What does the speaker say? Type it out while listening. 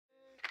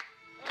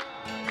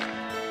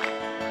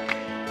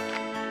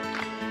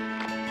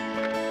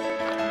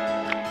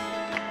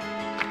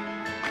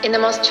In the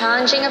most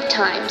challenging of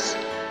times,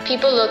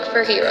 people look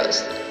for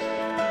heroes.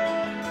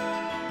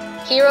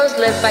 Heroes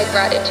live by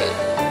gratitude.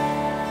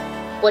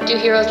 What do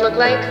heroes look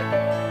like?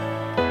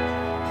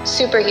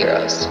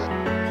 Superheroes.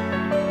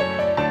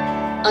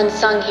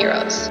 Unsung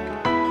heroes.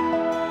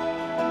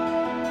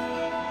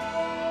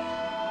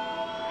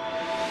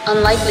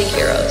 Unlikely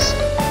heroes.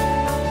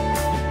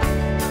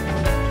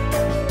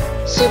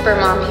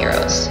 Supermom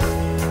heroes.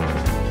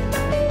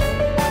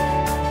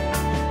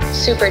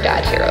 Super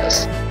dad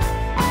heroes.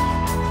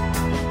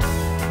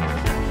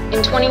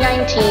 In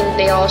 2019,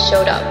 they all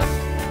showed up.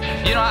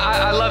 You know,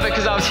 I love it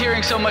because I was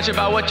hearing so much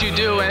about what you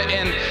do,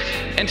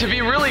 and to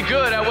be really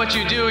good at what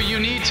you do, you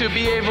need to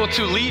be able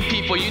to lead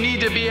people. You need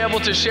to be able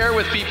to share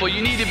with people.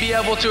 You need to be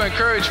able to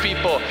encourage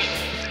people.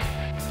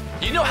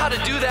 You know how to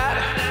do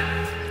that?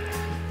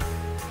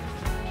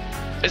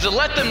 Is to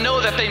let them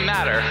know that they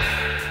matter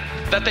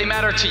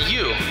to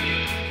you,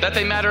 that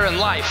they matter in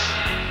life,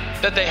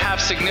 that they have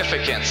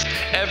significance.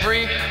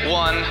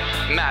 Everyone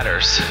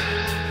matters.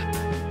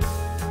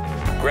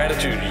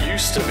 Gratitude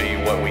used to be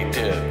what we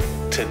did.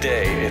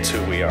 Today, it's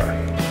who we are.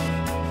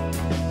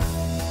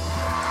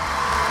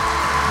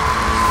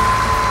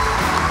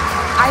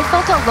 I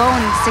felt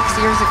alone 6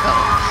 years ago.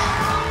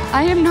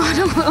 I am not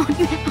alone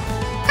now.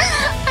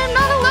 I'm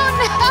not alone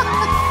now.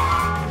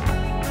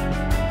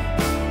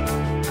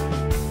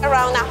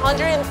 Around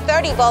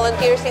 130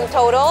 volunteers in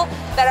total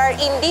that are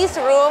in this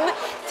room,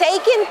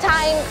 taking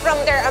time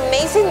from their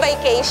amazing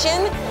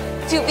vacation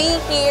to be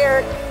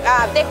here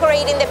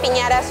decorating the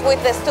piñatas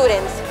with the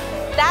students.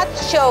 That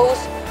shows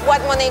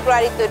what MONAT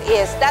Gratitude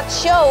is. That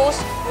shows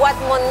what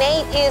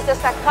MONAT is as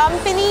a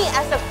company,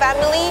 as a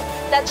family.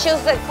 That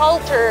shows the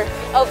culture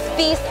of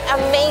this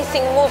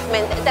amazing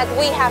movement that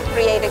we have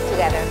created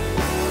together.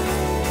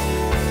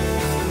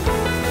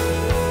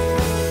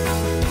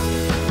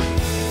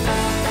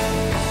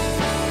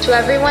 To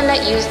everyone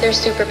that used their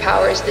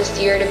superpowers this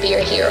year to be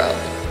a hero,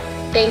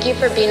 thank you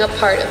for being a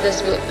part of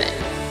this movement.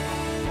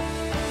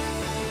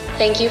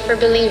 Thank you for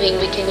believing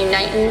we can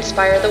unite and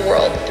inspire the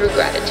world through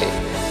gratitude.